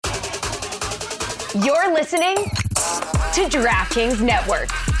You're listening to DraftKings Network.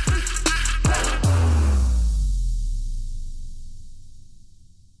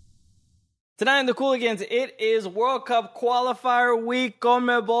 Tonight in the Cooligans, it is World Cup qualifier week.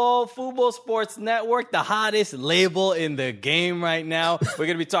 CONMEBOL, Football Sports Network, the hottest label in the game right now. We're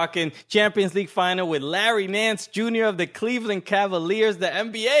going to be talking Champions League final with Larry Nance, Jr. of the Cleveland Cavaliers, the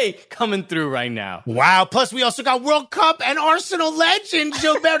NBA coming through right now. Wow. Plus, we also got World Cup and Arsenal legend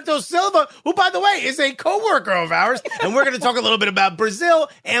Gilberto Silva, who, by the way, is a co-worker of ours. And we're going to talk a little bit about Brazil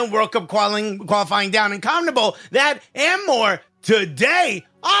and World Cup qualifying down in CONMEBOL. That and more today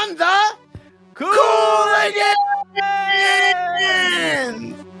on the Cooligans!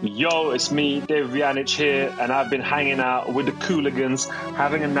 Yo, it's me, Dave Vjanic here, and I've been hanging out with the Cooligans,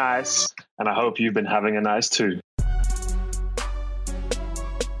 having a nice, and I hope you've been having a nice too.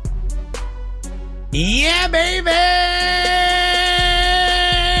 Yeah, baby!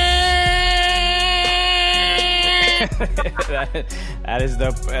 That is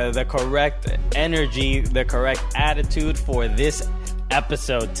the correct energy, the correct attitude for this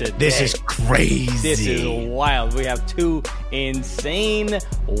episode today. This is crazy. This is wild. We have two insane,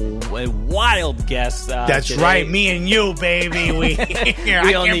 wild guests. That's today. right. Me and you, baby. We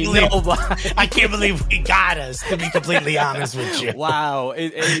don't need nobody. I can't believe we got us, to be completely honest with you. Wow.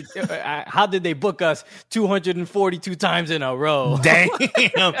 How did they book us 242 times in a row? Damn.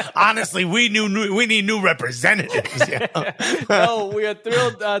 Honestly, we need new representatives. No, we are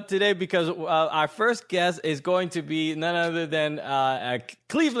thrilled today because our first guest is going to be none other than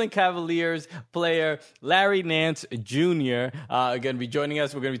Cleveland Cavaliers player Larry Nance Jr. Going to be joining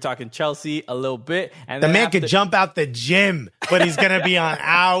us. We're going to be talking Chelsea a little bit. And the man could jump out the gym, but he's going to be on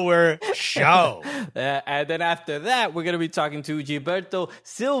our show. And then after that, we're going to be talking to Gilberto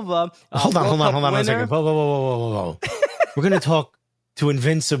Silva. Hold on one second. Whoa. We're going to talk to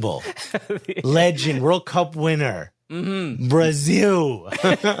Invincible, legend, World Cup winner. Mm-hmm. Brazil.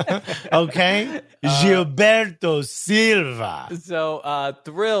 Okay? Gilberto Silva. So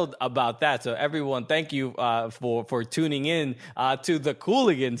thrilled about that. So everyone, thank you for tuning in to the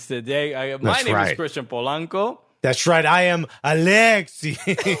Cooligans today. My name is Christian Polanco. That's right. I am Alexis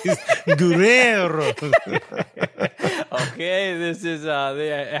Guerrero. Okay, this is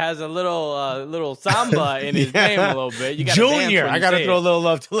it has a little samba in his name a little bit. You got Junior. I got to throw a little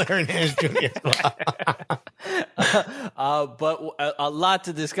love to Larry Nance Jr. But a lot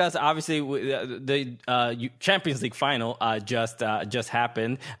to discuss. Obviously, the Champions League final just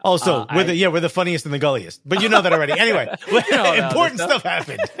happened. Also, we're the funniest and the gulliest. But you know that already. Anyway, important stuff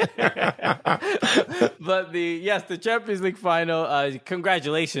happened. But the Champions League final.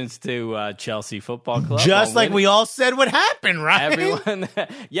 Congratulations to Chelsea Football Club. Just like we all said would happen, right? Everyone.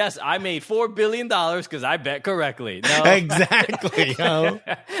 Yes, I made $4 billion because I bet correctly. No. Exactly. Yo.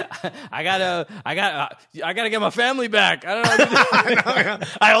 I gotta get my family back. I don't know.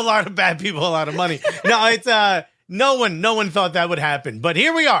 I owe a lot of bad people a lot of money. No, it's no one thought that would happen. But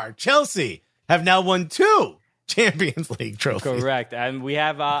here we are. Chelsea have now won 2 Champions League trophies. Correct. And we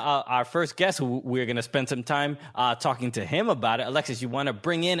have our first guest who we're going to spend some time talking to him about it. Alexis, you want to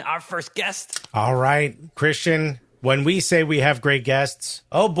bring in our first guest? All right, Christian. When we say we have great guests,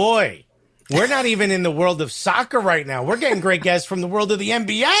 oh boy, we're not even in the world of soccer right now. We're getting great guests from the world of the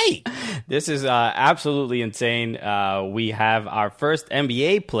NBA. This is absolutely insane. We have our first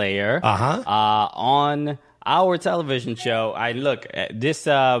NBA player on our television show.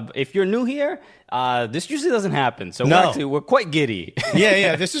 If you're new here, this usually doesn't happen. So we're quite giddy.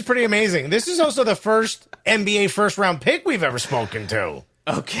 Yeah. This is pretty amazing. This is also the first NBA first round pick we've ever spoken to.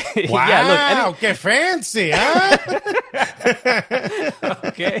 Okay. Wow. Yeah, look, get fancy, huh?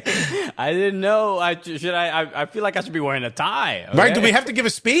 Okay. I didn't know. I feel like I should be wearing a tie. Okay? Right? Do we have to give a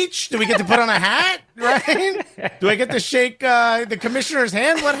speech? Do we get to put on a hat? Right? Do I get to shake the commissioner's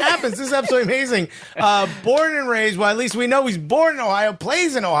hand? What happens? This is absolutely amazing. Born and raised, well, at least we know he's born in Ohio,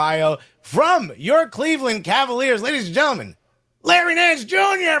 plays in Ohio, from your Cleveland Cavaliers. Ladies and gentlemen, Larry Nance Jr.,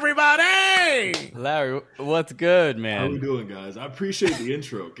 everybody! Larry, what's good, man? How we doing, guys? I appreciate the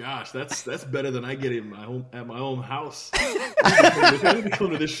intro. Gosh, that's better than I get at my own house. I need to come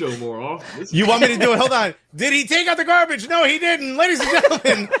to this show more often. You want me to do it? Hold on. Did he take out the garbage? No, he didn't. Ladies and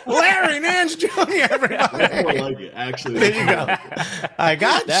gentlemen, Larry Nance Jr., everybody. That's more like it, actually. There you go. I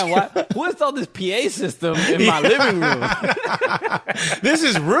got you. Who installed this PA system in my living room? This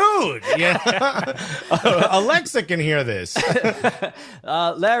is rude. Yeah. Alexa can hear this.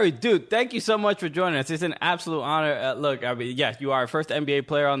 Larry, dude, thank you so much for joining us. It's an absolute honor. Look, I mean, yes, you are our first NBA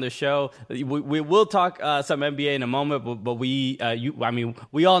player on the show. We will talk some NBA in a moment, but we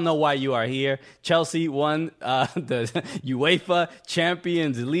all know why you are here. Chelsea won the UEFA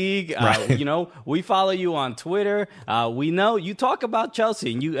Champions League. Right. We follow you on Twitter. We know you talk about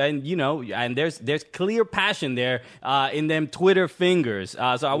Chelsea, and there's clear passion there in them Twitter fingers.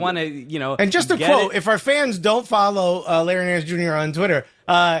 So I want to, And just to quote, if our fans don't follow Larry Nance Jr. on Twitter,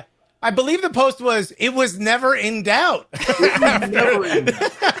 I believe the post was, "It was never in doubt."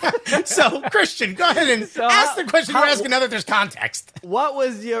 So, Christian, go ahead and ask the question you're asking now that there's context. What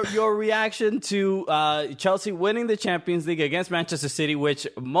was your reaction to Chelsea winning the Champions League against Manchester City, which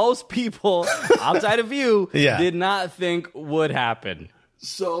most people outside of you did not think would happen?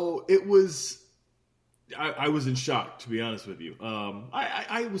 So it was. I was in shock, to be honest with you.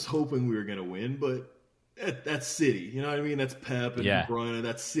 I was hoping we were going to win, but that's City. You know what I mean? That's Pep and De Bruyne.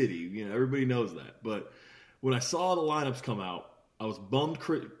 That's City. Everybody knows that. But when I saw the lineups come out, I was bummed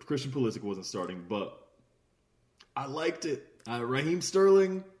Christian Pulisic wasn't starting, but I liked it. Raheem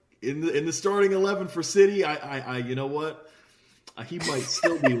Sterling in the starting 11 for City. I you know what? He might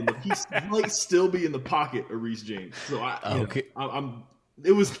still be in the pocket of Reece James. So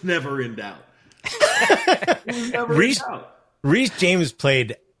it was never in doubt. Reece James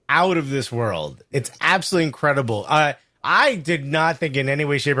played out of this world. It's absolutely incredible. I did not think in any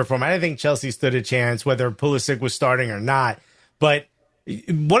way, shape, or form. I didn't think Chelsea stood a chance, whether Pulisic was starting or not. But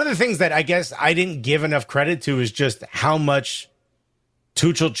one of the things that I guess I didn't give enough credit to is just how much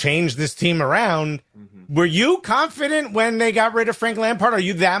Tuchel changed this team around. Mm-hmm. Were you confident when they got rid of Frank Lampard? Are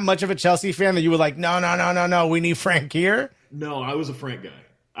you that much of a Chelsea fan that you were like, no, we need Frank here? No, I was a Frank guy.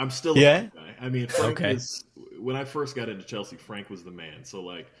 I'm still a Frank guy. I mean, Frank was, when I first got into Chelsea, Frank was the man.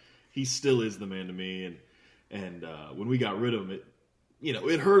 So, he still is the man to me. And when we got rid of him,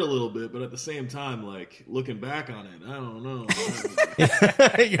 it hurt a little bit. But at the same time, looking back on it, I don't know.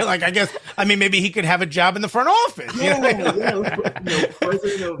 You're like, maybe he could have a job in the front office.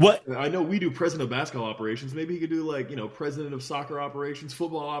 President of, what? I know we do president of basketball operations. Maybe he could do president of soccer operations,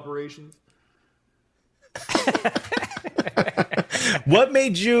 football operations. What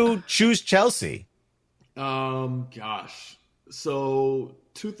made you choose Chelsea? Gosh. So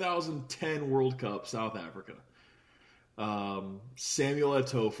 2010 World Cup, South Africa. Samuel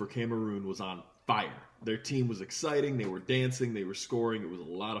Eto'o for Cameroon was on fire. Their team was exciting. They were dancing. They were scoring. It was a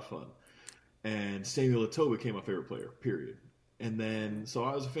lot of fun. And Samuel Eto'o became my favorite player, period. And then, so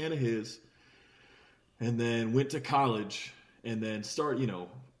I was a fan of his. And then went to college. And then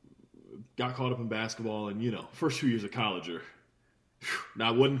got caught up in basketball. And, first few years of college now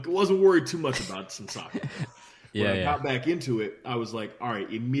I wasn't worried too much about some soccer. When I got back into it, I was like, all right,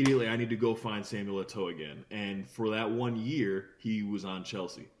 immediately I need to go find Samuel Eto'o again. And for that 1 year, he was on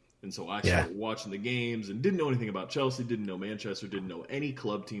Chelsea. And so I started watching the games and didn't know anything about Chelsea, didn't know Manchester, didn't know any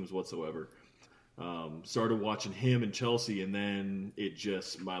club teams whatsoever. Started watching him and Chelsea, and then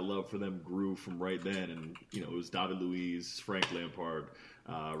my love for them grew from right then. And, it was David Luiz, Frank Lampard,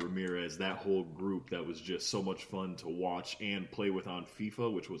 Ramirez, that whole group that was just so much fun to watch and play with on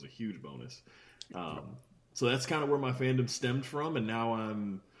FIFA, which was a huge bonus. So that's kind of where my fandom stemmed from, and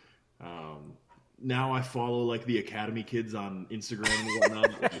now I follow the academy kids on Instagram and whatnot.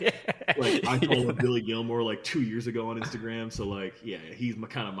 I followed Billy Gilmore 2 years ago on Instagram, so he's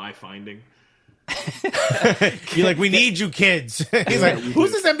kind of my finding. You're like, we need you kids. He's like,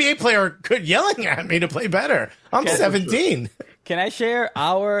 who's this NBA player yelling at me to play better? I'm 17. Can I share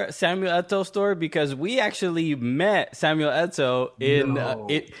our Samuel Eto'o story? Because we actually met Samuel Eto'o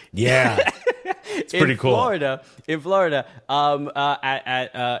it's pretty cool. In Florida,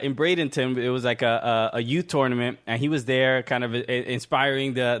 in Bradenton, it was like a youth tournament, and he was there kind of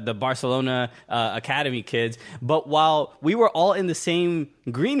inspiring the Barcelona academy kids. But while we were all in the same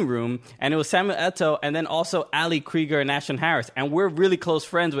green room, and it was Samuel Eto'o and then also Ali Krieger and Ashlyn Harris, and we're really close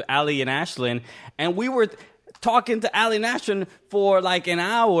friends with Ali and Ashlyn, and we were talking to Ali Nashon for an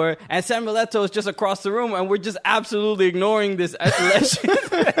hour, and Samuel Eto'o is just across the room, and we're just absolutely ignoring this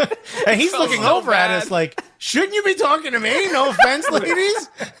legend. And he's looking over at us like, shouldn't you be talking to me? No offense, ladies.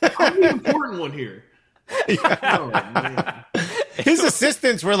 I'm the important one here. Oh, man. His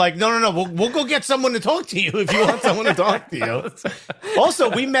assistants were like, no, we'll go get someone to talk to you if you want someone to talk to you. Also,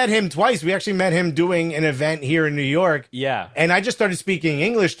 we met him twice. We actually met him doing an event here in New York. Yeah. And I just started speaking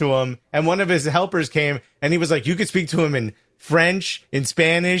English to him, and one of his helpers came, and he was like, you could speak to him in French, in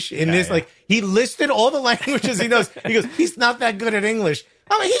Spanish, in this. He listed all the languages he knows. He goes, he's not that good at English.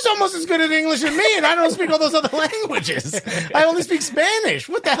 I mean, he's almost as good at English as me, and I don't speak all those other languages. I only speak Spanish.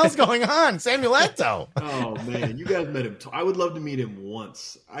 What the hell's going on? Samuel Eto'o. Oh, man. You guys met him. I would love to meet him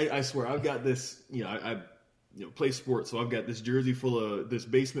once. I swear, I've got this, I play sports, so I've got this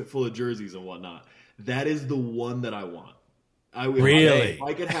basement full of jerseys and whatnot. That is the one that I want. Really? If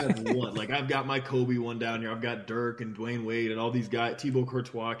I could have one. Like, I've got my Kobe one down here. I've got Dirk and Dwayne Wade and all these guys, Thibaut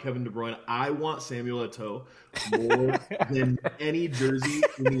Courtois, Kevin De Bruyne. I want Samuel Eto'o more than any jersey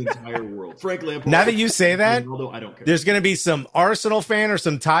in the entire world. Frank Lampard. Now that you say that, Ronaldo, I don't care. there's going to be some Arsenal fan or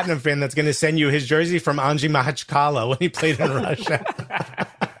some Tottenham fan that's going to send you his jersey from Anji Mahachkala when he played in Russia.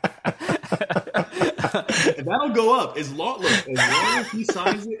 That'll go up. As long as he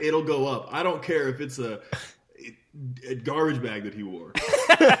signs it, it'll go up. I don't care if it's a garbage bag that he wore.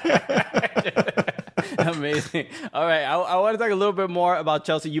 Amazing. All right, I want to talk a little bit more about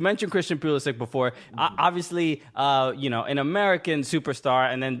Chelsea. You mentioned Christian Pulisic before. Obviously, an American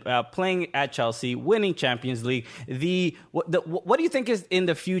superstar, and then playing at Chelsea, winning Champions League. What do you think is in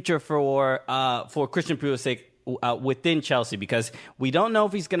the future for Christian Pulisic within Chelsea? Because we don't know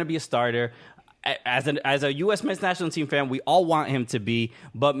if he's going to be a starter. As a U.S. men's national team fan, we all want him to be,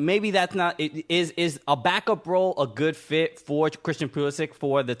 but maybe that's not. Is a backup role a good fit for Christian Pulisic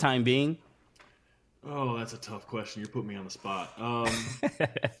for the time being? Oh, that's a tough question. You're putting me on the spot.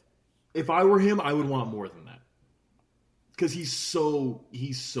 If I were him, I would want more than that, because he's so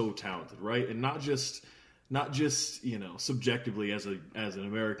talented, right? And not just subjectively as an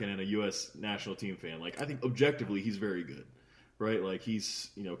American and a U.S. national team fan. Like, I think objectively he's very good. Right, like he's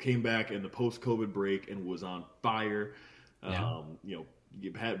came back in the post-COVID break and was on fire.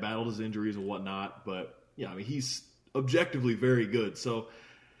 Had battled his injuries and whatnot, but he's objectively very good. So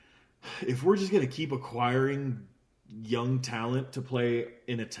if we're just gonna keep acquiring young talent to play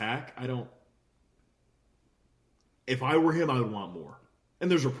in attack, if I were him, I would want more. And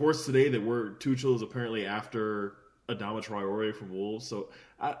there's reports today that Tuchel is apparently after Adama Traore from Wolves. So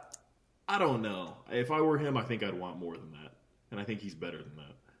I don't know. If I were him, I think I'd want more than that. And I think he's better than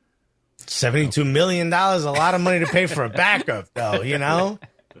that. $72 million, a lot of money to pay for a backup, though,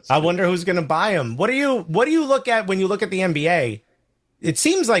 I wonder who's going to buy him. What do you look at when you look at the NBA? It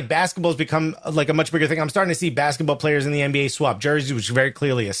seems like basketball's become like a much bigger thing. I'm starting to see basketball players in the NBA swap jerseys, which is very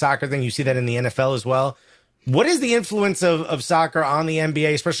clearly a soccer thing. You see that in the NFL as well. What is the influence of soccer on the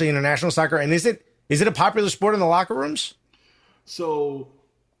NBA, especially international soccer? And is it a popular sport in the locker rooms? So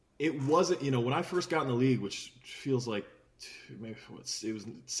it wasn't, when I first got in the league, which feels like, maybe it was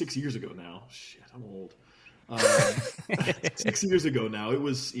 6 years ago now. Shit, I'm old. 6 years ago now, it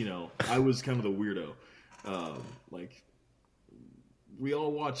was, I was kind of the weirdo. Like, we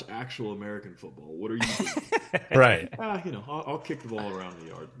all watch actual American football. What are you doing? Right. I'll kick the ball around the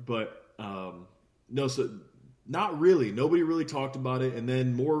yard. But no, so not really. Nobody really talked about it. And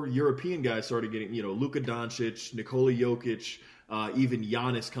then more European guys started getting, Luka Doncic, Nikola Jokic, even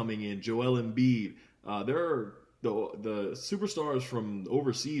Giannis coming in, Joel Embiid. There are the superstars from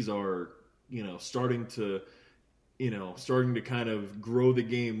overseas are, starting to kind of grow the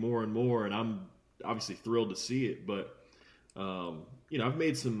game more and more. And I'm obviously thrilled to see it. But, I've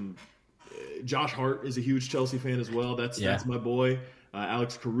made some. Josh Hart is a huge Chelsea fan as well. That's my boy.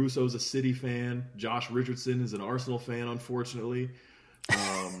 Alex Caruso is a City fan. Josh Richardson is an Arsenal fan, unfortunately.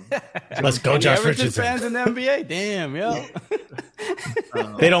 Let's go, Josh Everton Richardson. fans in the NBA. Damn, yo.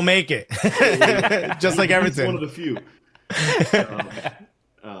 They don't make it. Just like Everton. One of the few.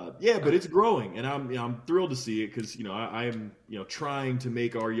 But it's growing, and I'm thrilled to see it because I am trying to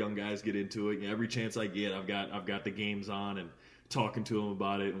make our young guys get into it. Every chance I get, I've got the games on and talking to them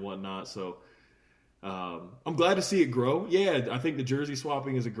about it and whatnot. So I'm glad to see it grow. Yeah, I think the jersey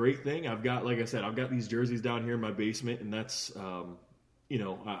swapping is a great thing. Like I said, I've got these jerseys down here in my basement, and that's I'm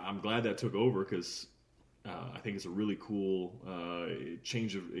glad that took over because I think it's a really cool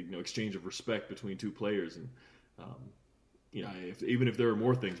exchange of respect between two players, and even if there are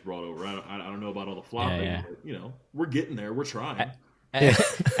more things brought over, I don't know about all the flopping, but we're getting there, we're trying.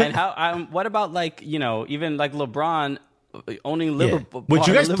 And how? What about even like LeBron owning Liverpool? Would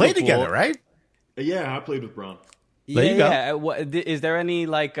you guys play together, right? Yeah, I played with Bron. There you go. Is there any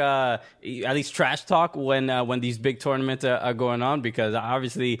at least trash talk when these big tournaments are going on? Because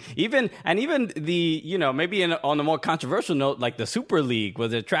obviously, even the maybe on a more controversial note, like the Super League,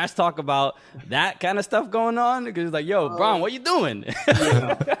 was there trash talk about that kind of stuff going on? Because it's like, yo, Bron, what you doing?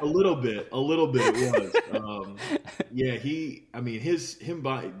 Yeah, a little bit it was. Him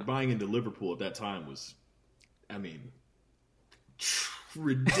buying into Liverpool at that time was,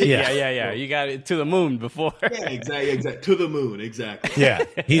 ridiculous. Yeah. You got it to the moon before. Yeah, exactly. To the moon, exactly. Yeah,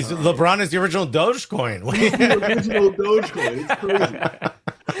 LeBron is the original Dogecoin. The original Dogecoin. It's crazy.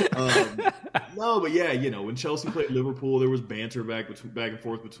 But yeah, when Chelsea played Liverpool, there was banter back and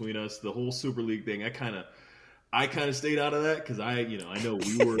forth between us. The whole Super League thing, I kind of stayed out of that because I know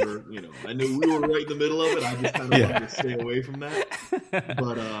we were right in the middle of it. I just kind of wanted to stay away from that.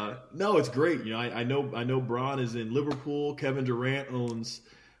 But no, it's great. I know Bron is in Liverpool. Kevin Durant owns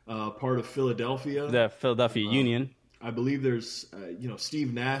part of Philadelphia, the Philadelphia Union. I believe there's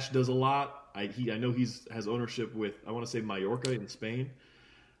Steve Nash does a lot. I know has ownership with, I want to say, Mallorca in Spain.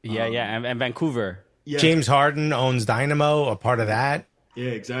 And Vancouver. Yeah. James Harden owns Dynamo, a part of that.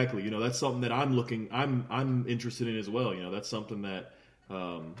 Yeah, exactly. That's something that I'm interested in as well. That's something that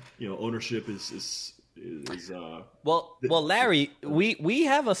ownership is well, Larry, we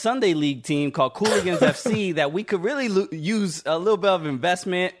have a Sunday League team called Cooligans FC that we could really use a little bit of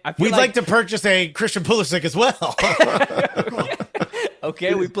investment. We'd like to purchase a Christian Pulisic as well.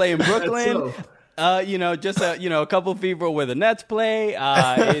 Okay, we play in Brooklyn. Just a couple of people where the Nets play.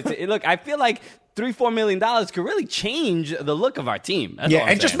 Look, I feel like $3-4 million could really change the look of our team. That's all I'm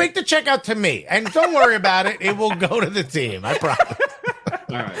saying. Just make the check out to me, and don't worry about it. It will go to the team. I promise.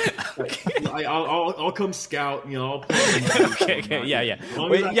 All right, I'll come scout. I'll play. Okay, yeah. As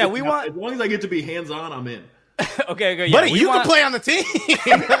long as I get to be hands on, I'm in. Okay, yeah. Buddy, you can play on the team.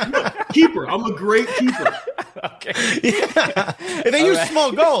 Keeper. I'm a great keeper. Okay. Yeah. They use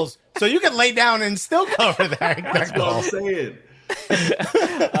small goals, so you can lay down and still cover that. That's what I'm saying.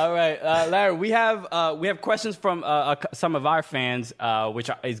 All right, Larry. We have questions from some of our fans, which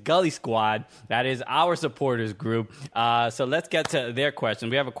is Gully Squad. That is our supporters group. So let's get to their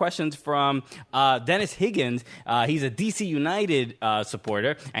questions. We have a question from Dennis Higgins. He's a DC United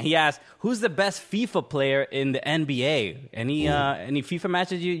supporter, and he asked, "Who's the best FIFA player in the NBA?" Any FIFA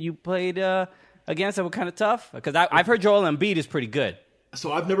matches you played against that were kind of tough? Because I've heard Joel Embiid is pretty good.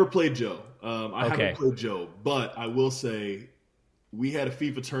 So I've never played Joe. I haven't played Joe, but I will say, we had a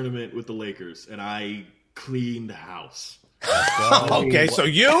FIFA tournament with the Lakers, and I cleaned house. Okay, so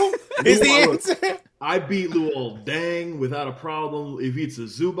you is the answer. I beat Luol Deng without a problem. Ivica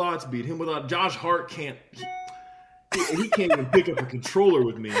Zubac beat him without. Josh Hart can't. He can't even pick up a controller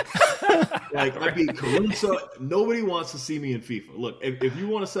with me. I beat Caruso. Nobody wants to see me in FIFA. Look, if you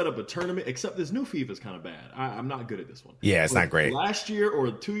want to set up a tournament, except this new FIFA is kind of bad. I'm not good at this one. Yeah, it's not great. Last year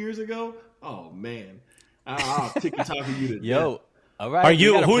or 2 years ago, oh man, I'll ticky-tack you to Yo. death. All right.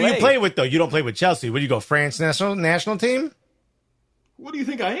 Who do you play with though? You don't play with Chelsea. Where do you go? France national team? What do you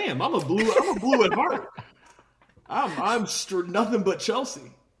think I am? I'm a blue at heart. I'm nothing but Chelsea.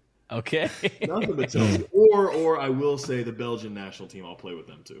 Okay. Nothing but Chelsea. Or I will say the Belgian national team. I'll play with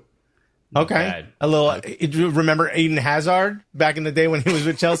them too. Okay. A little. Do you remember Eden Hazard back in the day when he was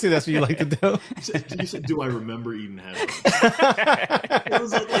with Chelsea? That's what you like to do. You said, do I remember Eden Hazard? It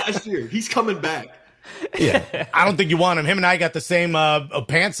was like last year. He's coming back. Yeah, I don't think you want him. Him and I got the same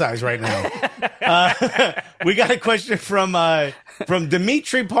pant size right now. We got a question from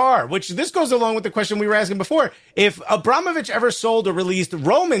Dimitri Parr, which this goes along with the question we were asking before. If Abramovich ever sold or released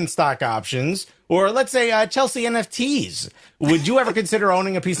Roman stock options, or let's say Chelsea NFTs, would you ever consider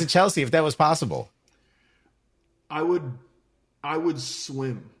owning a piece of Chelsea if that was possible? I would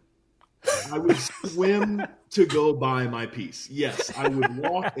swim. I would swim to go buy my piece. Yes, I would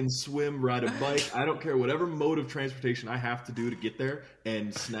walk and swim, ride a bike. I don't care whatever mode of transportation I have to do to get there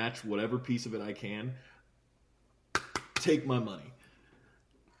and snatch whatever piece of it I can. Take my money.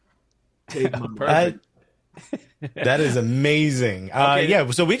 Take my money. That is amazing.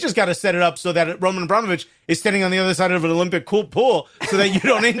 Yeah, so we just got to set it up so that Roman Abramovich is standing on the other side of an Olympic pool so that you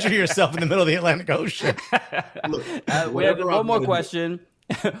don't injure yourself in the middle of the Atlantic Ocean. Look, we have one more question.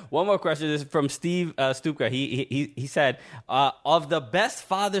 One more question is from Steve Stuka. He said, of the best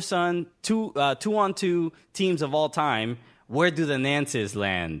father-son 2-on-2 teams of all time, where do the Nances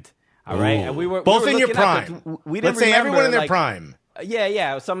land? All right, and we were both we were in your prime. Let's say everyone in their prime.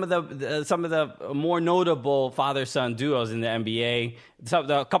 Yeah. Some of the more notable father-son duos in the NBA.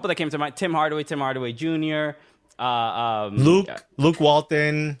 A couple that came to mind: Tim Hardaway Jr., Luke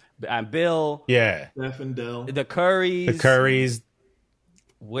Walton, and Bill. Yeah, Steph and Dell, the Currys.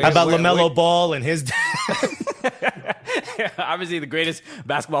 How about LaMelo Ball and his obviously the greatest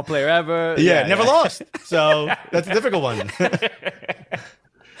basketball player ever. Yeah, never lost. So that's a difficult one.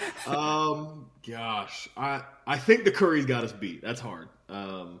 Gosh, I think the Curry's got us beat. That's hard.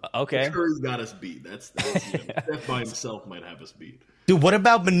 Okay, the Curry's got us beat. That's Steph by himself might have us beat. Dude, what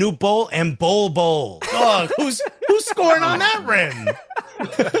about Manute Bol and Bol? Oh, who's scoring on that rim?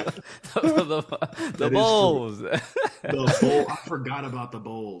 the Bulls. The Bull. I forgot about the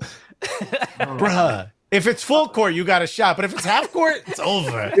Bulls. Bruh. If it's full court, you got a shot. But if it's half court, it's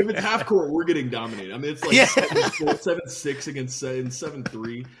over. If it's half court, we're getting dominated. I mean, it's like 7-6 against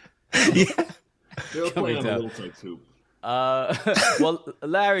 7-3. Yeah. They were playing on a little tight hoop. Well,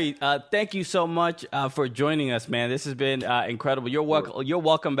 Larry, thank you so much for joining us, man. This has been incredible. You're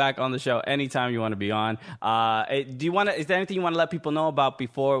welcome back on the show anytime you want to be on. Is there anything you want to let people know about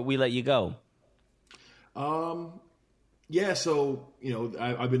before we let you go? Yeah, so,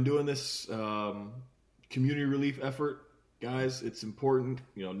 I've been doing this community relief effort, guys. It's important,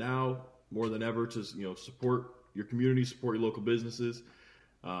 now more than ever to, support your community, support your local businesses.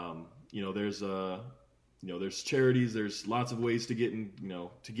 There's charities, there's lots of ways to get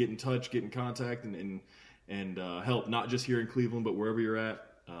in touch, get in contact and help, not just here in Cleveland, but wherever you're at.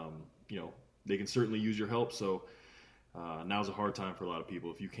 They can certainly use your help. So now's a hard time for a lot of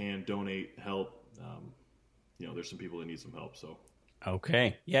people. If you can donate, help, there's some people that need some help. So.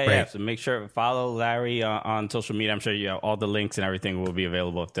 Okay. Yeah. So make sure follow Larry on social media. I'm sure all the links and everything will be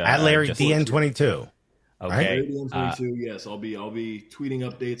available. At Larry DN22. Okay. DN22, yes. I'll be tweeting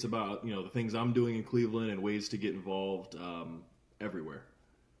updates about, the things I'm doing in Cleveland and ways to get involved everywhere.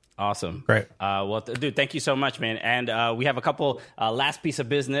 Awesome. Great. Dude, thank you so much, man. And we have a couple last piece of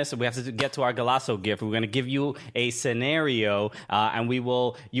business. We have to get to our Golasso gift. We're going to give you a scenario, and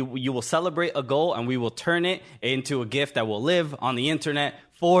you will celebrate a goal, and we will turn it into a gift that will live on the internet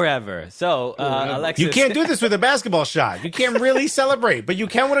forever. So, Alexis, you can't do this with a basketball shot. You can't really celebrate, but you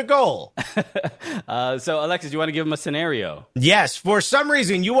can with a goal. So, Alexis, do you want to give him a scenario? Yes. For some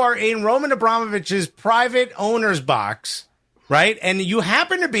reason, you are in Roman Abramovich's private owner's box. Right? And you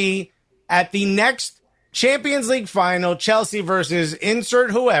happen to be at the next Champions League final, Chelsea versus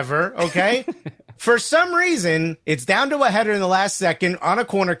insert whoever, okay? For some reason, it's down to a header in the last second on a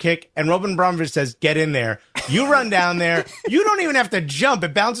corner kick, and Roman Abramovich says, get in there. You run down there. You don't even have to jump.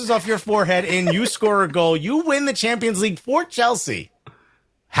 It bounces off your forehead, and you score a goal. You win the Champions League for Chelsea.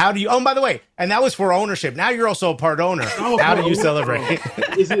 How do you... Oh, and by the way, and that was for ownership. Now you're also a part owner. How do you celebrate?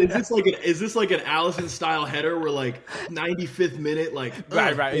 Is this like an Allison-style header where, 95th minute, Right,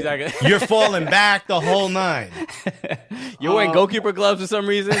 exactly. You're falling back the whole nine. You're wearing goalkeeper gloves for some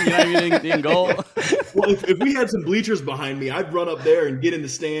reason? You're not even in goal? Well, if we had some bleachers behind me, I'd run up there and get in the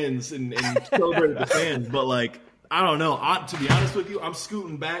stands and celebrate with the fans. But, I don't know. To be honest with you, I'm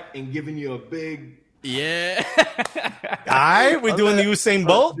scooting back and giving you a big... Yeah. All right, we're doing the Usain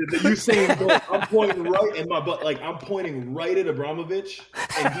Bolt. The Usain Bolt. I'm pointing right in my butt, I'm pointing right at Abramovich,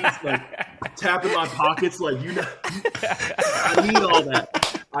 and he's tapping my pockets, I need all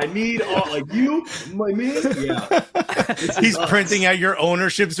that. I need all me. Yeah. He's printing out your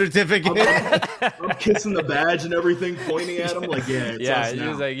ownership certificate. I'm kissing the badge and everything, pointing at him it's us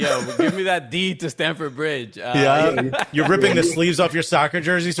now. He's like, yo, give me that deed to Stamford Bridge. You're ripping the sleeves off your soccer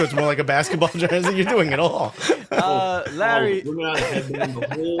jersey, so it's more like a basketball jersey. You're doing it all. Larry, we're gonna headband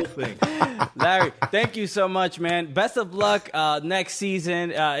the whole thing. Larry, thank you so much, man. Best of luck next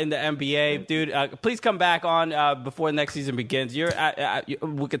season in the NBA, dude. Please come back on before the next season begins.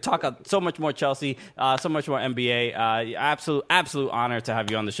 We could talk so much more Chelsea, so much more NBA. Absolute honor to have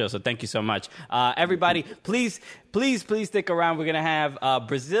you on the show. So thank you so much, everybody. Please stick around. We're gonna have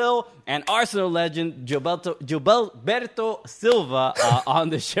Brazil and Arsenal legend Gilberto Silva on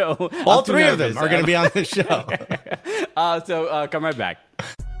the show. All three of them are going to be on the show. So come right back.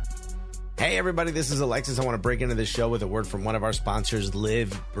 Hey everybody, this is Alexis. I want to break into the show with a word from one of our sponsors,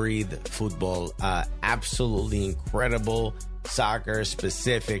 Live, Breathe Football. Absolutely incredible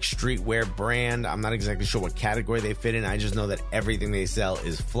soccer-specific streetwear brand. I'm not exactly sure what category they fit in. I just know that everything they sell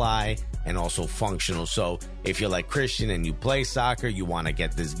is fly and also functional. So if you're like Christian and you play soccer, you want to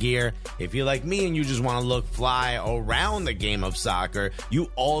get this gear. If you're like me and you just want to look fly around the game of soccer, you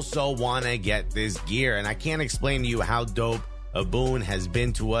also want to get this gear. And I can't explain to you how dope Aboon has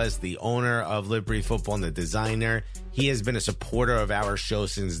been to us, the owner of Live Breathe Football and the designer. He has been a supporter of our show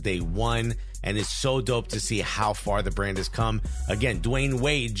since day one, and it's so dope to see how far the brand has come. Again, Dwayne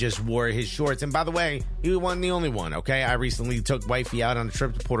Wade just wore his shorts, and by the way, he wasn't the only one, okay? I recently took wifey out on a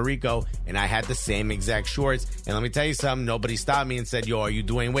trip to Puerto Rico, and I had the same exact shorts, and let me tell you something, nobody stopped me and said, yo, are you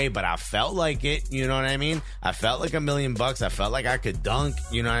Dwayne Wade? But I felt like it, you know what I mean? I felt like $1 million bucks. I felt like I could dunk,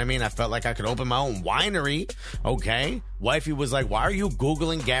 you know what I mean? I felt like I could open my own winery, okay? Wifey was like, why are you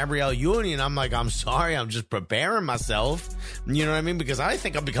Googling Gabrielle Union? I'm like, I'm sorry, I'm just preparing myself, you know what I mean? Because I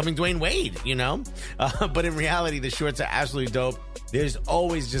think I'm becoming Dwayne Wade, you know? But in reality, the shorts are absolutely dope. There's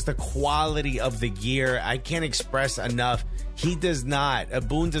always just the quality of the gear. I can't express enough.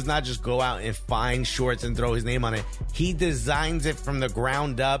 Aboon does not just go out and find shorts and throw his name on it. He designs it from the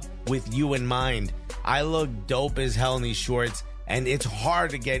ground up with you in mind. I look dope as hell in these shorts. And it's hard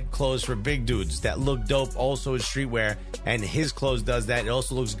to get clothes for big dudes that look dope also as streetwear. And his clothes does that. It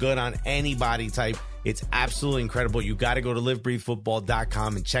also looks good on any body type. It's absolutely incredible. You got to go to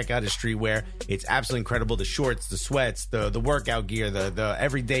livebreathefootball.com and check out his streetwear. It's absolutely incredible. The shorts, the sweats, the workout gear, the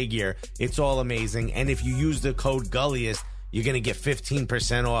everyday gear. It's all amazing. And if you use the code Gulliest, you're going to get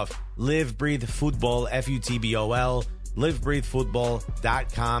 15% off. Live, Breathe Football, F-U-T-B-O-L,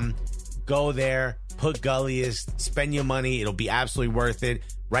 livebreathefootball.com. Go there, put Gulliest, spend your money. It'll be absolutely worth it.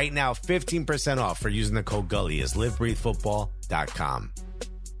 Right now, 15% off for using the code Gulliest, livebreathefootball.com.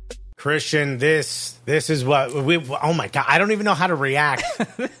 Christian, this is what oh my God, I don't even know how to react.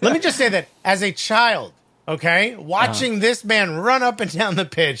 Let me just say that as a child, okay, watching this man run up and down the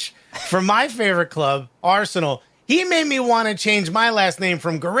pitch for my favorite club, Arsenal, he made me want to change my last name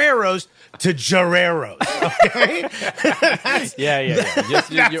from Guerreros to Guerreros. Okay? That's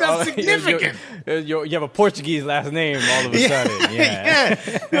significant. You have a Portuguese last name all of a sudden. Yeah.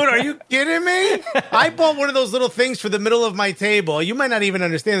 Dude, are you kidding me? I bought one of those little things for the middle of my table. You might not even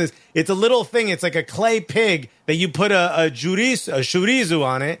understand this. It's a little thing. It's like a clay pig that you put a chorizo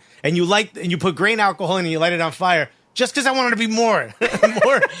on it, and you put grain alcohol in and you light it on fire. Just because I wanted to be more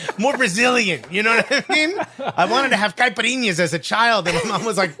Brazilian, you know what I mean? I wanted to have caipirinhas as a child, and my mom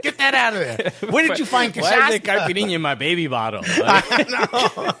was like, "Get that out of there! Where did you find cachaça?" Why is there caipirinha in my baby bottle? I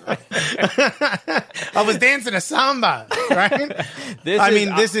know. I was dancing a samba, right?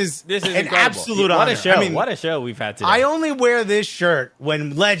 This is an incredible. Absolute honor. What a show! What a show we've had today. I only wear this shirt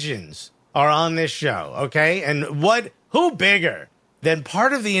when legends are on this show, okay? And who bigger than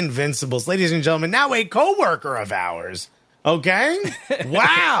part of the Invincibles, ladies and gentlemen, now a co-worker of ours, okay?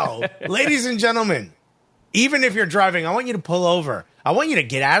 Wow. Ladies and gentlemen, even if you're driving, I want you to pull over. I want you to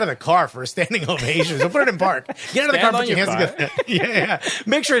get out of the car for a standing ovation. So put it in park. Get out of the car, put your hands together. Yeah.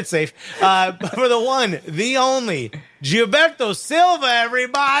 Make sure it's safe. For the one, the only, Gilberto Silva,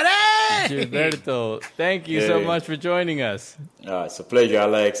 everybody! Gilberto, thank you so much for joining us. It's a pleasure,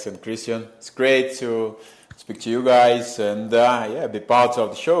 Alex and Christian. It's great to speak to you guys and be part of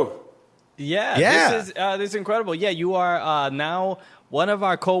the show. This is incredible. Yeah, you are now one of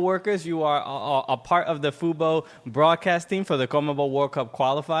our co-workers. You are a part of the Fubo broadcast team for the CONMEBOL World Cup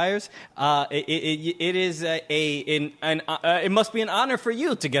qualifiers. It is it must be an honor for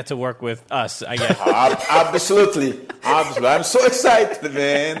you to get to work with us, I guess. Absolutely. I'm so excited,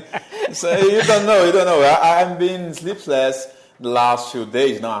 man. So you don't know. I've been sleepless the last few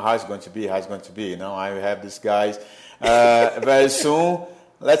days. Now, how it's going to be. You know, I have these guys very soon.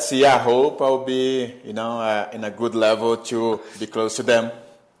 Let's see. I hope I'll be, in a good level to be close to them.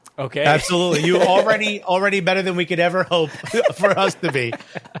 Okay. Absolutely. You already better than we could ever hope for us to be.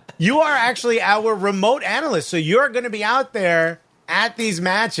 You are actually our remote analyst, so you're going to be out there at these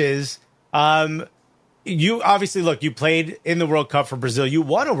matches. You obviously, you played in the World Cup for Brazil. You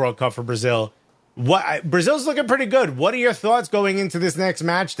won a World Cup for Brazil. Brazil's looking pretty good. What are your thoughts going into this next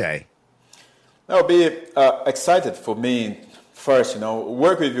match day? I'll be excited for me. First,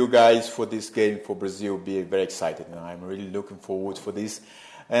 work with you guys for this game for Brazil. Be very excited. I'm really looking forward for this,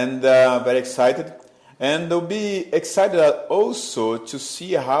 and very excited. And I'll be excited also to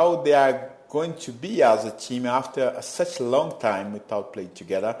see how they are going to be as a team after such a long time without playing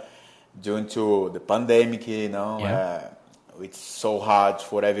together, due to the pandemic. It's so hard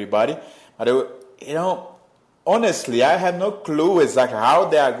for everybody. But honestly, I have no clue exactly how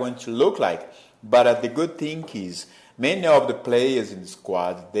they are going to look like. But the good thing is, many of the players in the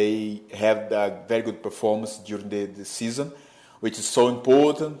squad, they have a very good performance during the season, which is so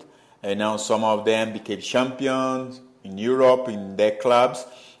important. And now some of them became champions in Europe, in their clubs.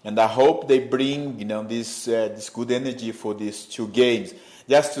 And I hope they bring, this good energy for these two games,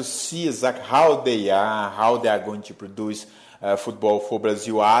 just to see exactly how they are going to produce football for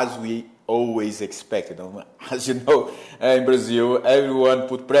Brazil, as we always expected. As you know, in Brazil, everyone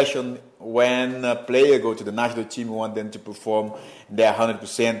put pressure when a player go to the national team. We want them to perform their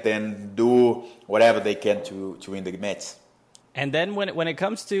 100% and do whatever they can to win the match. And then when it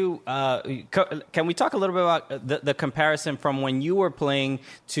comes to, can we talk a little bit about the comparison from when you were playing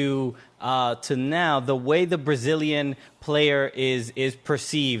to now, the way the Brazilian player is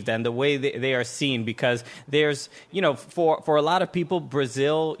perceived and the way they are seen? Because there's, for a lot of people,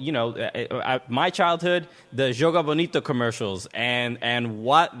 Brazil, my childhood, the Joga Bonito commercials and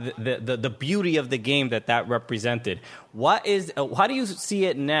what the beauty of the game that represented. How do you see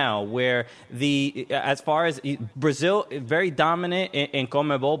it now, where as far as Brazil is very dominant in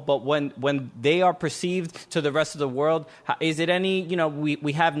CONMEBOL, but when they are perceived to the rest of the world, is it any,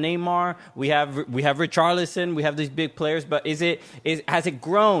 we have Neymar, we have Richarlison, we have these big players, but has it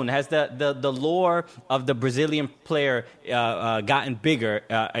grown? Has the lore of the Brazilian player gotten bigger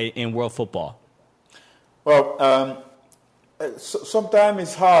in world football? Well, sometimes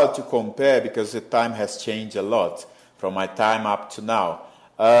it's hard to compare because the time has changed a lot from my time up to now.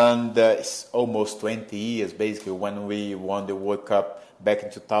 And it's almost 20 years, basically, when we won the World Cup back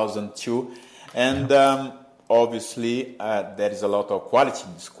in 2002. And obviously, there is a lot of quality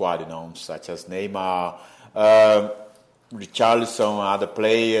in the squad, such as Neymar, Richarlison, other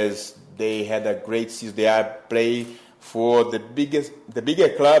players. They had a great season. They are playing for the bigger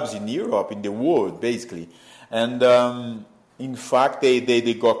clubs in Europe, in the world, basically. And in fact,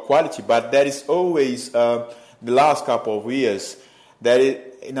 they got quality. But there is always, the last couple of years,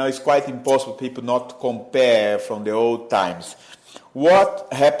 it's quite impossible for people not to compare from the old times. What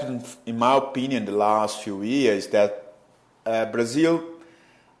happened, in my opinion, the last few years, that Brazil,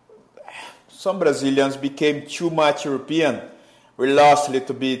 some Brazilians became too much European. We lost a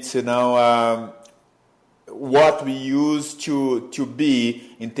little bit, what we used to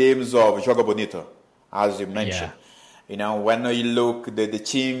be in terms of joga bonito, as you mentioned. Yeah. When you look, the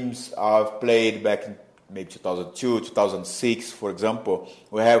teams I've played back in maybe 2002, 2006, for example,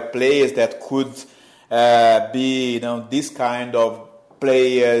 we have players that could be, this kind of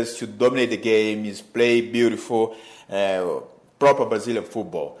players to dominate the game, is play beautiful, proper Brazilian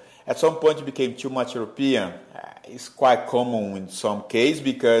football. At some point, it became too much European. It's quite common in some cases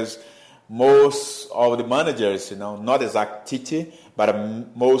because most of the managers, not exactly Tite, but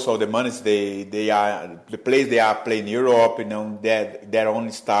most of the managers, the players they are playing in Europe, their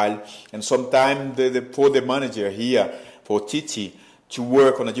own style. And sometimes for the manager here, for Tite, to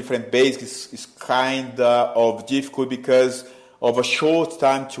work on a different base is kind of difficult because of a short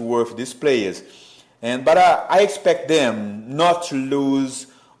time to work with these players. But I expect them not to lose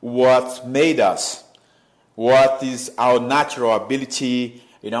what made us, what is our natural ability.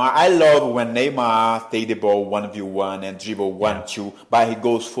 I love when Neymar take the ball 1v1 and dribble 1-2, but he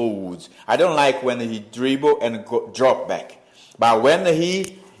goes forwards. I don't like when he dribble and drop back. But when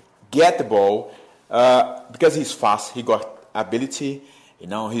he get the ball, because he's fast, he got ability,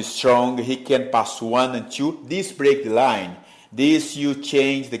 he's strong, he can pass 1 and 2. This break the line. This you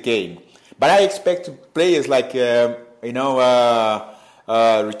change the game. But I expect players like,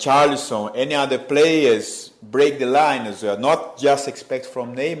 Richarlison, any other players break the line as well. Not just expect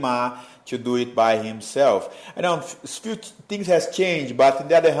from Neymar to do it by himself. Few things has changed, but on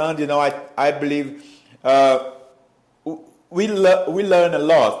the other hand, I believe we learn a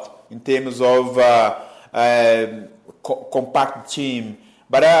lot in terms of compact team.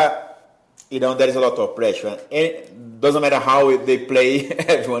 But there is a lot of pressure. And it doesn't matter how they play,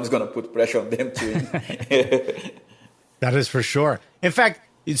 everyone's going to put pressure on them too. That is for sure. In fact,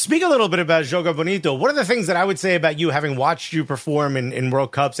 speak a little bit about Joga Bonito. One of the things that I would say about you, having watched you perform in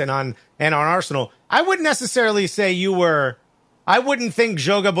World Cups and on Arsenal, I wouldn't necessarily say I wouldn't think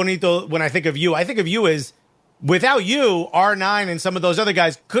Joga Bonito when I think of you. I think of you as, without you, R9 and some of those other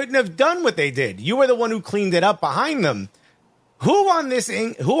guys couldn't have done what they did. You were the one who cleaned it up behind them. Who on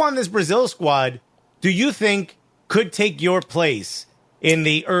this Brazil squad do you think could take your place in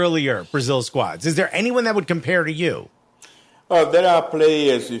the earlier Brazil squads? Is there anyone that would compare to you? Well, there are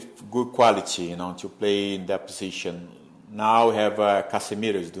players with good quality, to play in that position. Now we have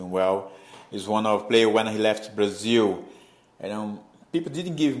Casemiro is doing well. He's one of the players when he left Brazil. People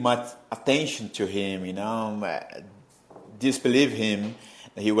didn't give much attention to him, disbelieve him.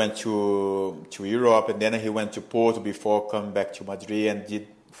 He went to Europe and then he went to Porto before coming back to Madrid and did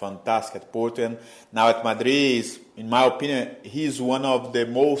fantastic at Porto. And now at Madrid, in my opinion, he's one of the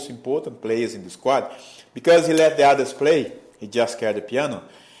most important players in the squad because he let the others play. He just carried the piano.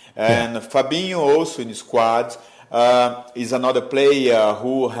 And Fabinho also in the squad is another player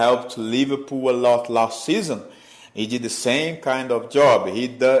who helped Liverpool a lot last season. He did the same kind of job. He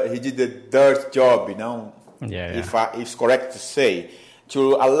did the dirt job, if it's correct to say,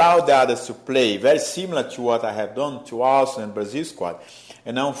 to allow the others to play. Very similar to what I have done to Arsenal and Brazil squad.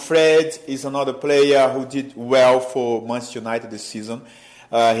 And now Fred is another player who did well for Manchester United this season.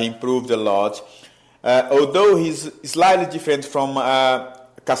 He improved a lot. Although he's slightly different from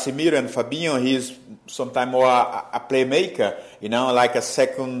Casemiro and Fabinho, he's sometimes more a playmaker, like a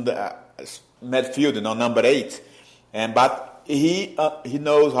second midfield, number 8. But he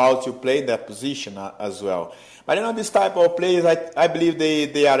knows how to play in that position as well. But this type of players, I believe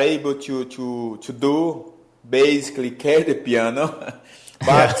they are able to do basically carry the piano.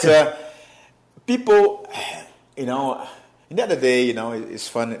 But people, the other day, it's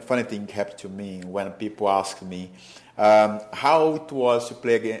funny thing happened to me when people asked me how it was to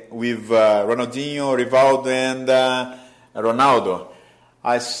play again with Ronaldinho, Rivaldo, and Ronaldo.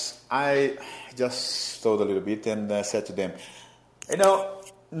 I just thought a little bit and said to them,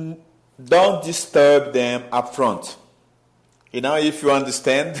 don't disturb them up front. if you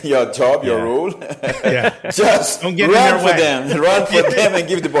understand your job, your role, just Don't get run in for their way. them. Run for them and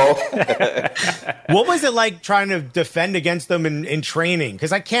give the ball. What was it like trying to defend against them in training?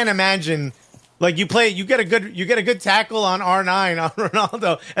 Because I can't imagine, like you get a good tackle on R9 on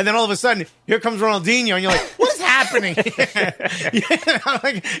Ronaldo, and then all of a sudden here comes Ronaldinho, and you're like, what is happening? I'm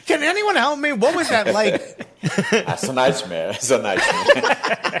like, can anyone help me? What was that like? It's a nightmare.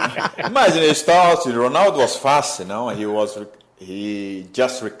 Imagine it started. Ronaldo was fast, He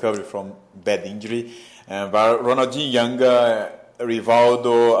just recovered from bad injury, but Ronaldinho younger,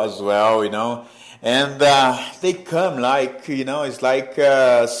 Rivaldo as well, and they come like it's like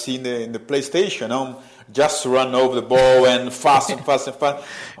seeing in the PlayStation, just run over the ball and fast and fast and fast.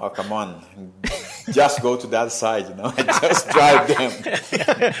 Oh, come on. Just go to that side, and just drive them.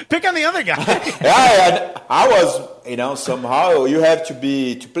 Pick on the other guy. I was, somehow you have to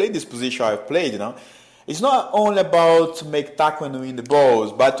play this position I've played, It's not only about make tackle and win the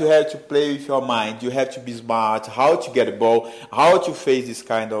balls, but you have to play with your mind. You have to be smart, how to get the ball, how to face this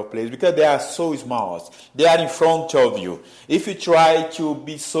kind of plays, because they are so smart. They are in front of you. If you try to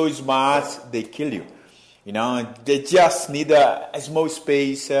be so smart, they kill you. They just need a small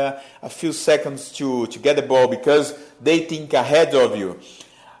space, a few seconds to get the ball because they think ahead of you.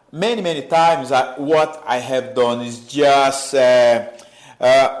 Many, many times what I have done is just,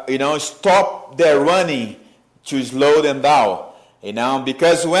 stop their running to slow them down.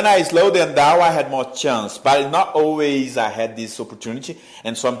 Because when I slow them down, I had more chance. But not always I had this opportunity.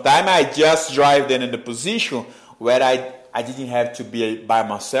 And sometimes I just drive them in the position where I didn't have to be by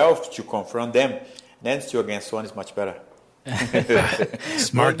myself to confront them. Nance 2 against 1 is much better.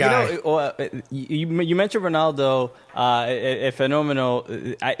 Smart guy. You mentioned Ronaldo, a phenomenal.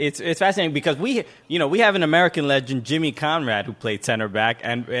 It's fascinating because we have an American legend, Jimmy Conrad, who played center back,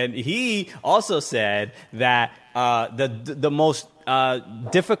 and he also said that the most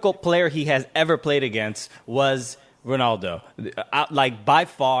difficult player he has ever played against was Ronaldo, like by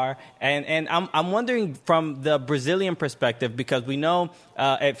far, and I'm wondering from the Brazilian perspective, because we know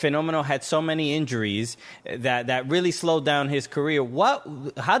Phenomenal had so many injuries that really slowed down his career.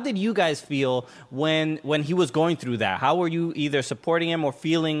 How did you guys feel when he was going through that? How were you either supporting him or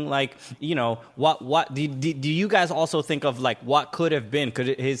feeling like, what do you guys also think of, like, what could have been?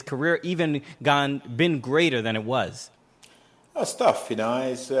 Could his career even been greater than it was? It's tough,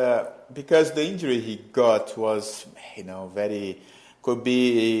 it's because the injury he got was, could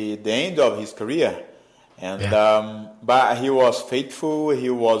be the end of his career. And but he was faithful, he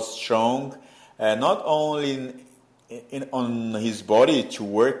was strong, not only on his body to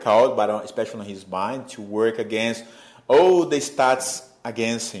work out, but especially on his mind to work against all the stats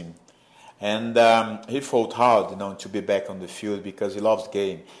against him. And he fought hard, to be back on the field because he loves the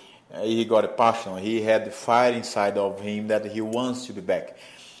game. He got a passion. He had the fire inside of him that he wants to be back.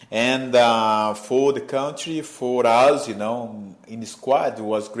 And for the country, for us, in the squad, it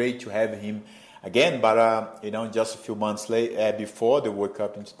was great to have him again. But, just a few months before the World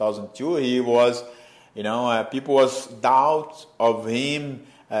Cup in 2002, he was, people was doubt of him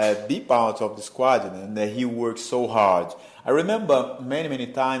be part of the squad. And he worked so hard. I remember many, many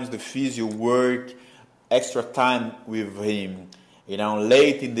times the physio worked extra time with him.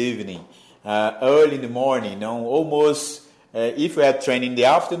 Late in the evening, early in the morning, almost, if we had training in the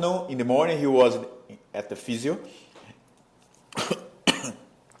afternoon, in the morning he was at the physio.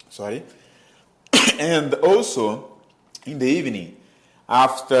 Sorry. And also, in the evening,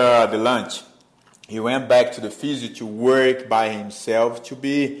 after the lunch, he went back to the physio to work by himself to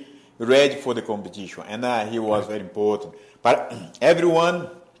be ready for the competition. And he was very important. But everyone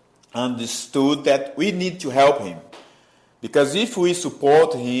understood that we need to help him. Because if we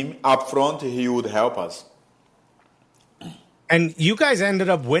support him up front, he would help us. And you guys ended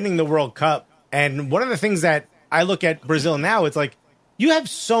up winning the World Cup. And one of the things that I look at Brazil now, it's like, you have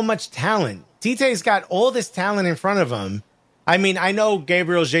so much talent. Tite's got all this talent in front of him. I mean, I know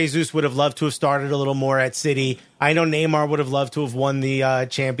Gabriel Jesus would have loved to have started a little more at City. I know Neymar would have loved to have won the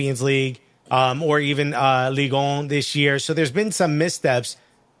Champions League or even Ligue 1 this year. So there's been some missteps.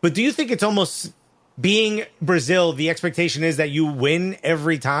 But do you think it's almost... being Brazil, the expectation is that you win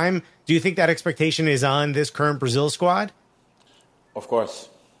every time. Do you think that expectation is on this current Brazil squad? Of course,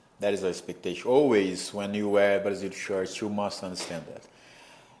 that is the expectation. Always, when you wear Brazil shirts, you must understand that.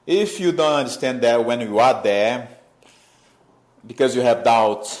 If you don't understand that when you are there, because you have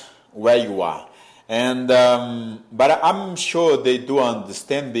doubts where you are. And but I'm sure they do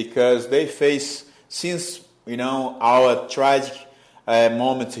understand because they face, since, our tragic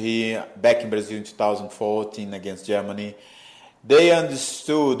moment here back in Brazil in 2014 against Germany, they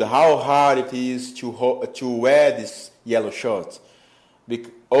understood how hard it is to wear this yellow shirt.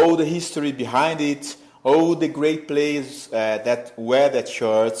 All the history behind it, all the great players that wear that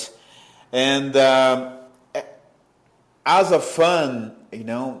shirt. And as a fan,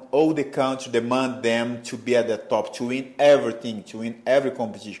 all the country demand them to be at the top, to win everything, to win every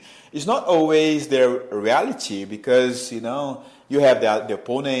competition. It's not always their reality because, you have the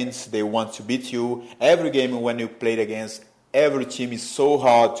opponents, they want to beat you. Every game when you played against every team is so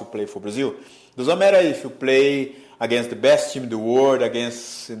hard to play for Brazil. Doesn't matter if you play against the best team in the world,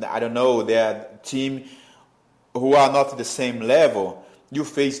 against, their team who are not at the same level, you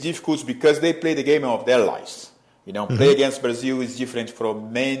face difficulties because they play the game of their lives. Play against Brazil is different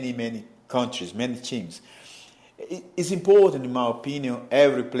from many, many countries, many teams. It's important, in my opinion,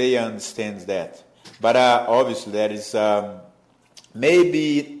 every player understands that. But obviously there is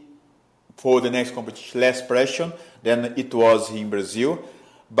maybe for the next competition less pressure than it was in Brazil.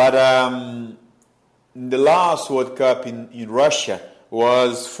 But the last World Cup in Russia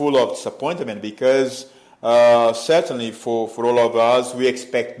was full of disappointment because certainly for all of us, we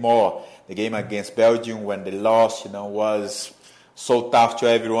expect more. The game against Belgium when they lost, was so tough to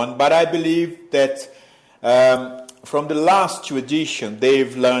everyone. But I believe that from the last two editions,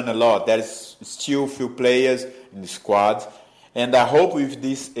 they've learned a lot. There's still few players in the squad. And I hope with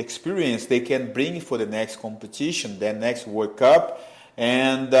this experience, they can bring for the next competition, the next World Cup,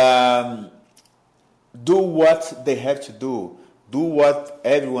 and do what they have to do. Do what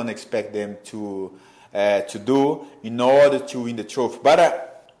everyone expects them to do in order to win the trophy. But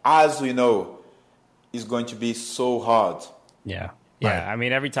as we know, it's going to be so hard. Yeah. Yeah, I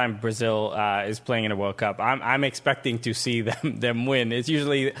mean, every time Brazil is playing in a World Cup, I'm expecting to see them win. It's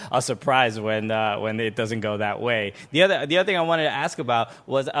usually a surprise when it doesn't go that way. The other thing I wanted to ask about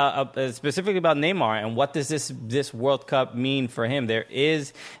was specifically about Neymar and what does this World Cup mean for him? There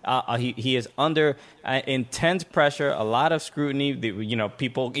is he is under intense pressure, a lot of scrutiny.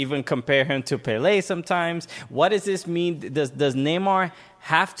 People even compare him to Pelé sometimes. What does this mean? Does Neymar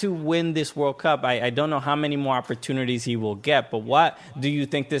have to win this World Cup? I don't know how many more opportunities he will get, but what do you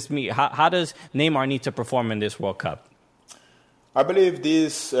think this means? How does Neymar need to perform in this World Cup? I believe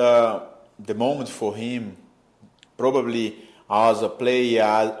this, the moment for him, probably as a player,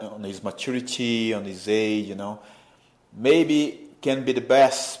 on his maturity, on his age, maybe can be the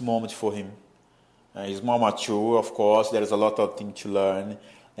best moment for him. He's more mature, of course. There is a lot of things to learn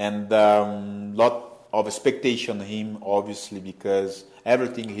and lot of expectation on him, obviously, because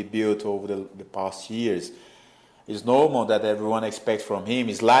everything he built over the past years is normal that everyone expects from him.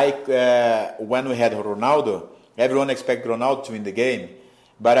 It's like when we had Ronaldo, everyone expects Ronaldo to win the game.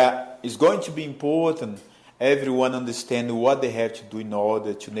 But it's going to be important everyone understand what they have to do in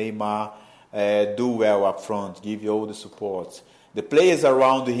order to Neymar do well up front, give you all the support. The players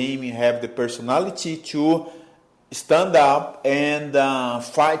around him have the personality to stand up and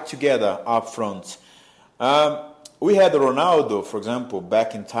fight together up front. We had Ronaldo, for example,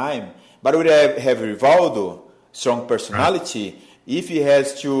 back in time, but we have Rivaldo, strong personality. Right. If he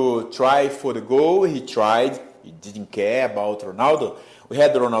has to try for the goal, he tried. He didn't care about Ronaldo. We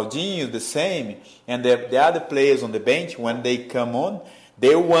had Ronaldinho, the same. And the other players on the bench, when they come on,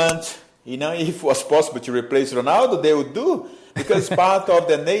 they want, if it was possible to replace Ronaldo, they would do. Because it's part of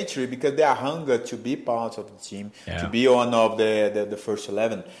their nature, because they are hungry to be part of the team, to be one of the first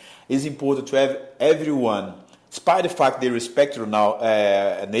 11. It's important to have everyone, despite the fact they respect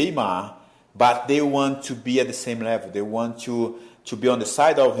Neymar, but they want to be at the same level. They want to be on the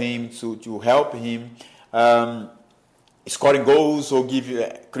side of him, to help him, scoring goals or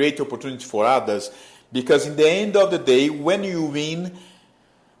create opportunity for others. Because in the end of the day, when you win,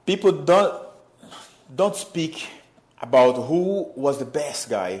 people don't speak about who was the best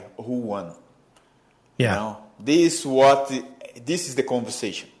guy, who won. Yeah. This is the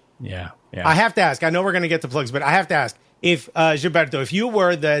conversation. Yeah. I have to ask, I know we're going to get to plugs, but I have to ask, if Gilberto, if you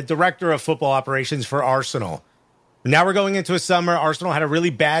were the director of football operations for Arsenal, now we're going into a summer, Arsenal had a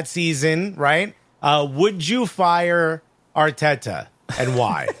really bad season, right? Would you fire Arteta, and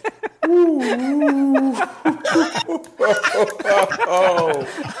why?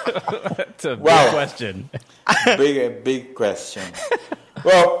 That's a big question. Big question.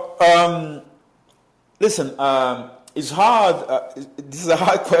 Well, listen, it's hard. This is a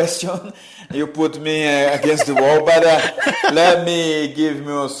hard question. You put me against the wall, but let me give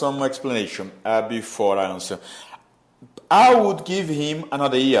you some explanation before I answer. I would give him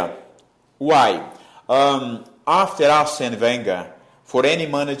another year. Why? After Arsene Wenger, for any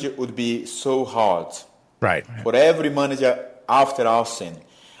manager, it would be so hard. Right. For every manager after Arsene.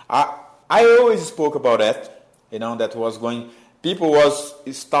 I always spoke about that. That was going. People was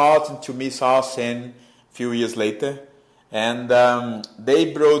starting to miss Arsene a few years later. And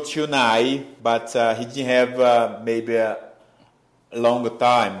they brought Unai, but he didn't have maybe a longer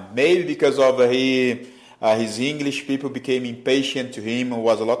time. Maybe because of his English people became impatient to him. It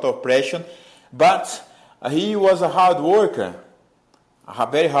was a lot of pressure. But he was a hard worker, a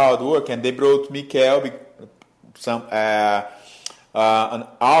very hard worker. And they brought Mikel, an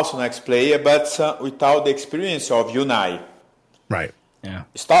also ex-player, but without the experience of Unai. Right. Yeah.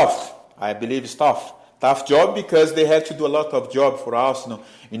 It's tough. I believe it's tough. Tough job because they have to do a lot of job for Arsenal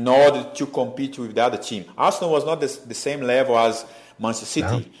in order to compete with the other team. Arsenal was not the same level as Manchester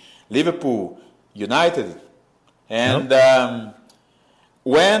City, Liverpool, United. And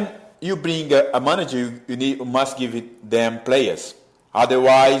when you bring a manager, you must give them players.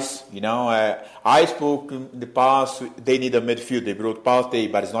 Otherwise, I spoke in the past, they need a midfield. They brought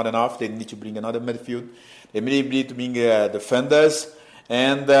Partey, but it's not enough. They need to bring another midfield. They need to bring defenders.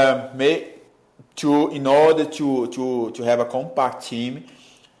 And in order to have a compact team,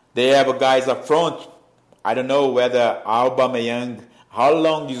 they have guys up front. I don't know whether Aubameyang, how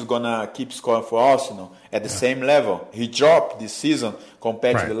long he's going to keep scoring for Arsenal at the same level. He dropped this season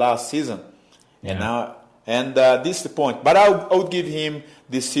compared to the last season. Yeah. And this is the point. But I would give him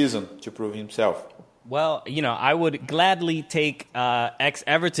this season to prove himself. Well, I would gladly take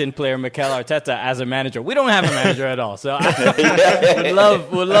ex-Everton player Mikel Arteta as a manager. We don't have a manager at all, so I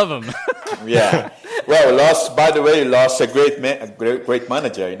would love him. Yeah. Well, lost a great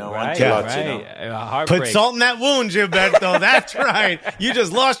manager, Right. Put salt in that wound, Gilberto. That's right. You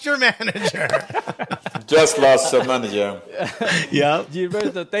just lost your manager. Just lost a manager. Yeah.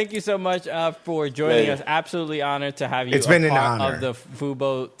 Gilberto, thank you so much for joining us. Absolutely honored to have you. It's been an part honor. of the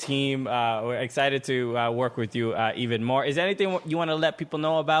Fubo team. We're excited to work with you even more. Is there anything you want to let people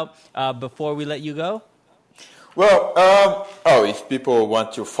know about before we let you go? Well, if people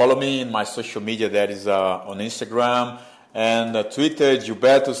want to follow me in my social media, that is on Instagram and Twitter,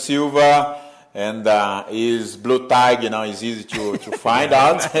 Gilberto Silva, and his blue tag, is easy to find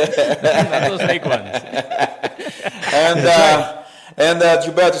out. Not those fake ones. And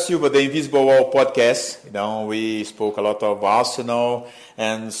Gilberto Silva, the Invisible Wall podcast. We spoke a lot of Arsenal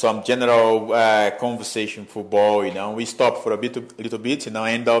and some general conversation football. We stopped for a little bit,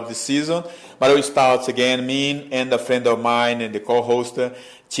 end of the season, but we start again. Me and a friend of mine and the co-host,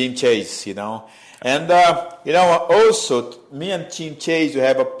 Tim Chase. And also me and Tim Chase, we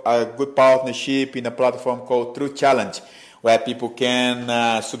have a good partnership in a platform called True Challenge, where people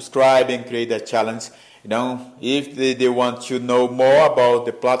can subscribe and create a challenge. If they want to know more about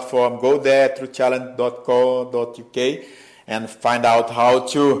the platform, go there, truechallenge.co.uk, and find out how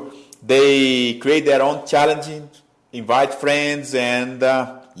they create their own challenge, invite friends, and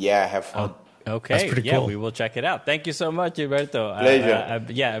have fun. Okay, That's pretty cool. We will check it out. Thank you so much, Gilberto. Pleasure.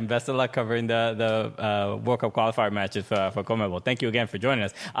 And best of luck covering the World Cup qualifier matches for CONMEBOL. Thank you again for joining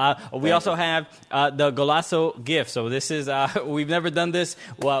us. We also have the Golazo gift. So this is, we've never done this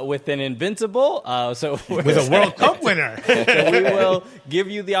with an Invincible. With a World Cup winner. So we will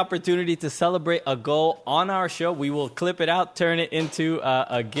give you the opportunity to celebrate a goal on our show. We will clip it out, turn it into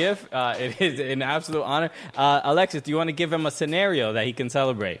a gift. It is an absolute honor. Alexis, do you want to give him a scenario that he can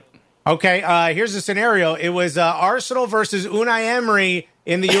celebrate? Okay, here's the scenario. It was Arsenal versus Unai Emery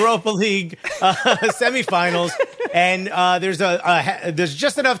in the Europa League semifinals, and there's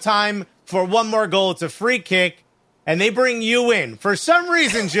just enough time for one more goal. It's a free kick, and they bring you in. For some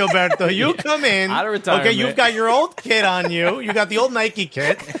reason, Gilberto, you come in. Out of retirement. Okay, you've got your old kit on you. You got the old Nike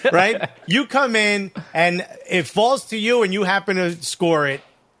kit, right? You come in, and it falls to you, and you happen to score it.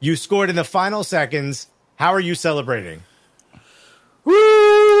 You scored in the final seconds. How are you celebrating?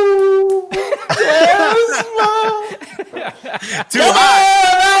 Woo! Yes, man! Too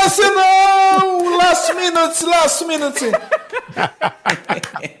high. Arsenal! Last minute!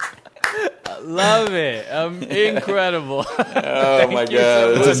 Love it. Incredible. Oh, my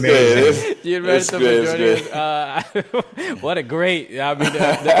God. So This is good. What a great, it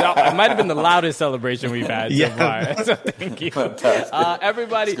might have been the loudest celebration we've had so far. So thank you.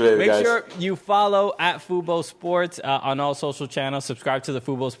 Everybody, great, make guys. sure you follow at Fubo Sports on all social channels. Subscribe to the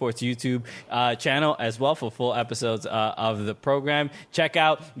Fubo Sports YouTube channel as well for full episodes of the program. Check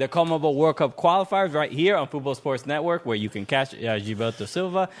out the CONMEBOL World Cup qualifiers right here on Fubo Sports Network, where you can catch Gilberto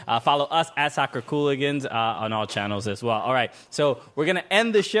Silva. Follow us at Soccer Cooligans on all channels as well. All right, so we're going to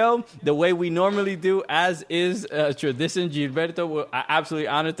end the show the way we normally do, as is tradition. Gilberto, we're absolutely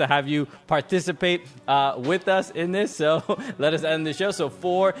honored to have you participate with us in this. So let us end the show. So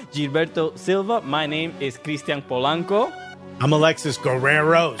for Gilberto Silva, my name is Cristian Polanco. I'm Alexis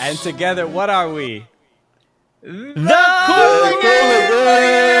Guerreros. And together, what are we? The Cooligans!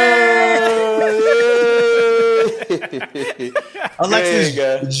 Alexis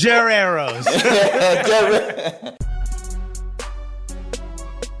Guerreros.